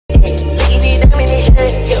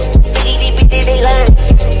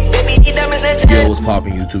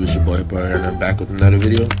poppin' YouTube? It's your boy Hippo here, and I'm back with another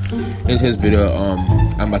video. In today's video,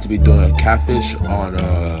 I'm about to be doing a catfish on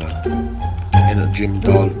in a dream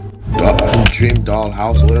doll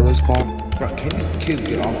house or whatever it's called. Bro, can these kids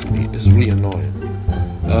get off of me? This is really annoying.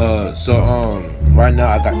 Right now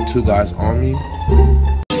I got two guys on me.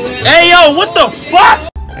 Hey yo, what the fuck?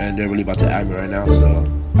 And they're really about to add me right now, so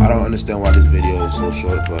I don't understand why this video is so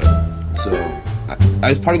short, but so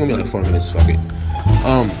it's probably gonna be like 4 minutes. Fuck it.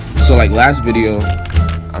 So like last video,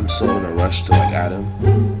 I'm so in a rush to like add him.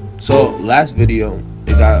 So last video,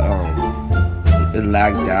 it got it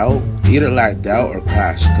lagged out, either lagged out or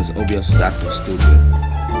crashed because OBS was acting stupid.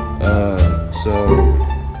 So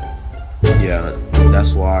yeah,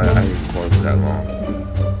 that's why I didn't record for that long.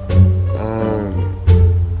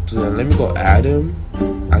 So then let me go add him.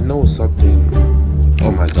 I know it's something.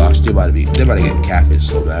 Oh my gosh, they're about to get catfish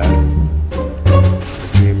so bad.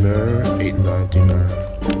 Dreamer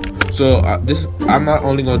 8939. So I'm not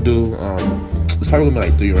only gonna do it's probably gonna be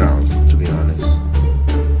like 3 rounds, to be honest.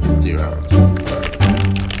 3 rounds.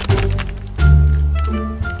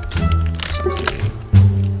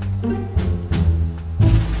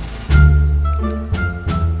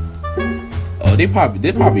 Oh,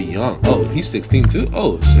 they're probably young. Oh, he's 16 too.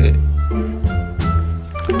 Oh shit.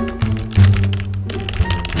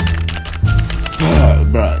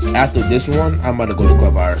 Bruh, after this one, I'm about to go to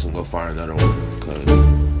Club Iris and go find another one because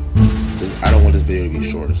I don't want this video to be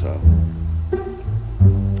short as hell.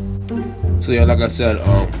 So yeah, like I said,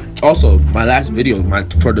 also my last video,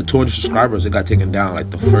 for the 200 subscribers, it got taken down, like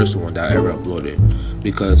the first one that I ever uploaded,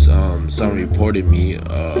 because someone reported me.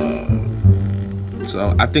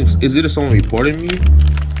 So I think it's either someone reported me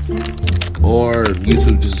or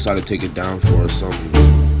YouTube just decided to take it down for some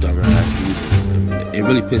dumbass reason. And it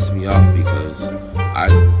really pissed me off because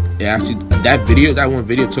that one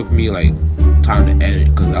video took me like time to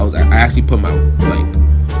edit because I actually put my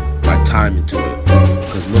time into it,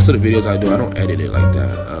 because most of the videos I do, I don't edit it like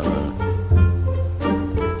that.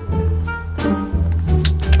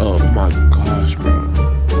 Oh my gosh, bro,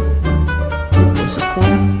 what's this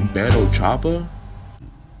called? Bando Chopper?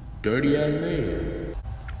 Dirty ass name.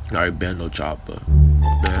 Alright, Bando Chopper.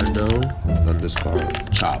 Bando_Chopper.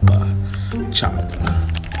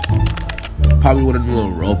 Probably one of the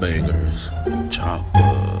little roll bangers. Chopper.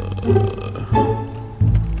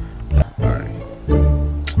 Alright.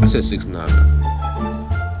 I said 6'9".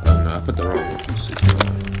 Oh no, I put the wrong one.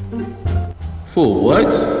 6'9". For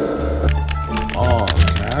what? Oh,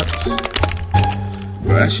 caps.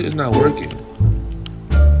 Bro, that shit is not working.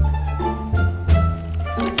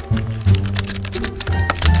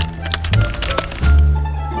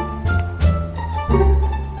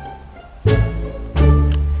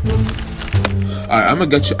 Alright, I'm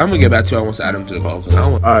gonna get back to you. I want to add them to the call because I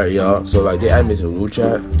don't want. Alright, y'all. So like they added me to the group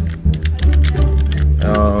chat.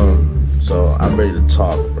 So I'm ready to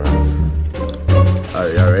talk, bro.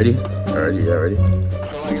 Alright, y'all ready? Y'all ready? So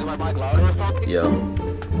like, is my mic louder or something? Yo.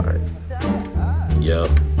 Alright. Yo.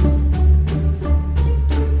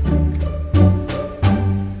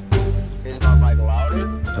 Is my mic louder?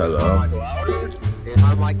 Hello. Is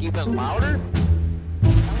my mic even louder?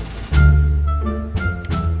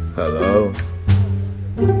 Hello.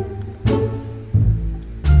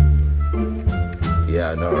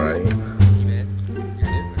 Yeah, I know, right?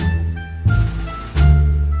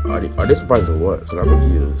 Are they surprised or what? Because I'm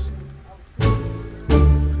confused.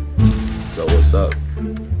 So what's up?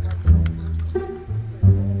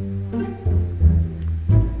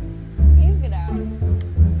 You get out.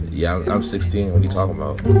 Yeah, I'm 16. What are you talking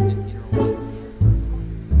about?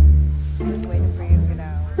 Just waiting for you to get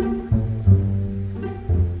out.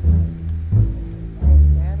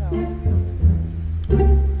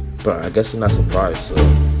 But I guess you're not surprised, so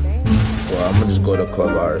well, I'm gonna just go to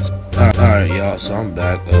Club Iris. Alright, y'all, so I'm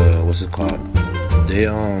back. What's it called? They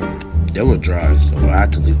were dry, so I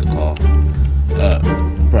had to leave the call.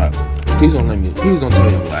 Bro, please don't tell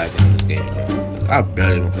me I'm lagging in this game, bro. I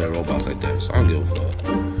barely even play Roblox like that, so I don't give a fuck.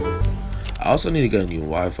 I also need to get a new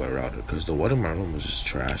Wi-Fi router because the one in my room is just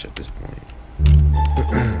trash at this point.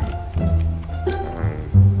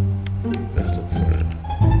 Let's look for it.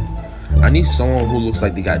 I need someone who looks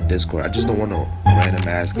like they got Discord. I just don't want a random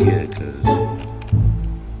ass kid because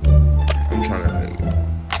I'm trying to like,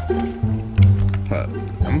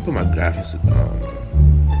 I'm gonna put my graphics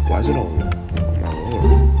why is it on my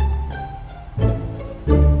lord?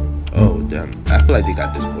 Oh damn, I feel like they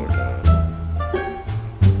got Discord.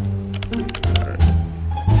 Alright.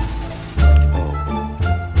 Oh,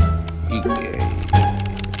 he gay.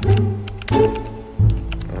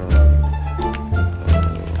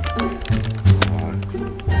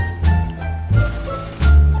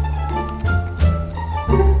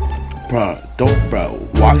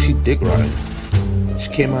 she dick riding. She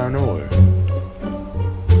came out of nowhere.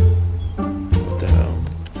 What the hell?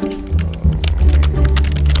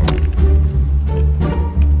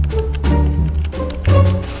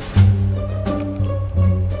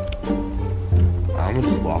 I'm gonna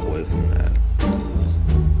just walk away from that.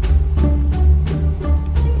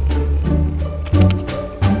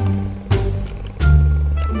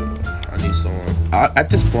 I need someone. At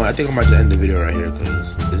this point, I think I might just end the video right here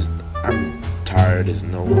because I'm tired. There's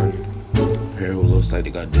no one here who looks like they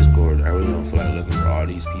got Discord. I really don't feel like looking for all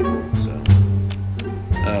these people. So,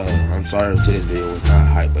 I'm sorry if today's video was not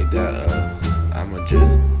hype like that. I'm gonna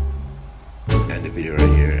just end the video right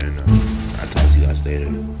here, and I'll talk to you guys later.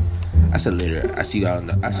 I said later. I see y'all in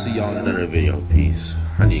another video. Peace.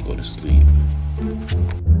 I need to go to sleep. Let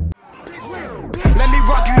me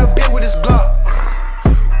rock you to bed with this Glock.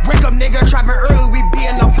 Wake up, nigga, trapping early. We be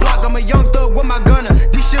in the block. I'm a young thug with my gunner.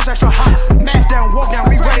 These shits extra hot.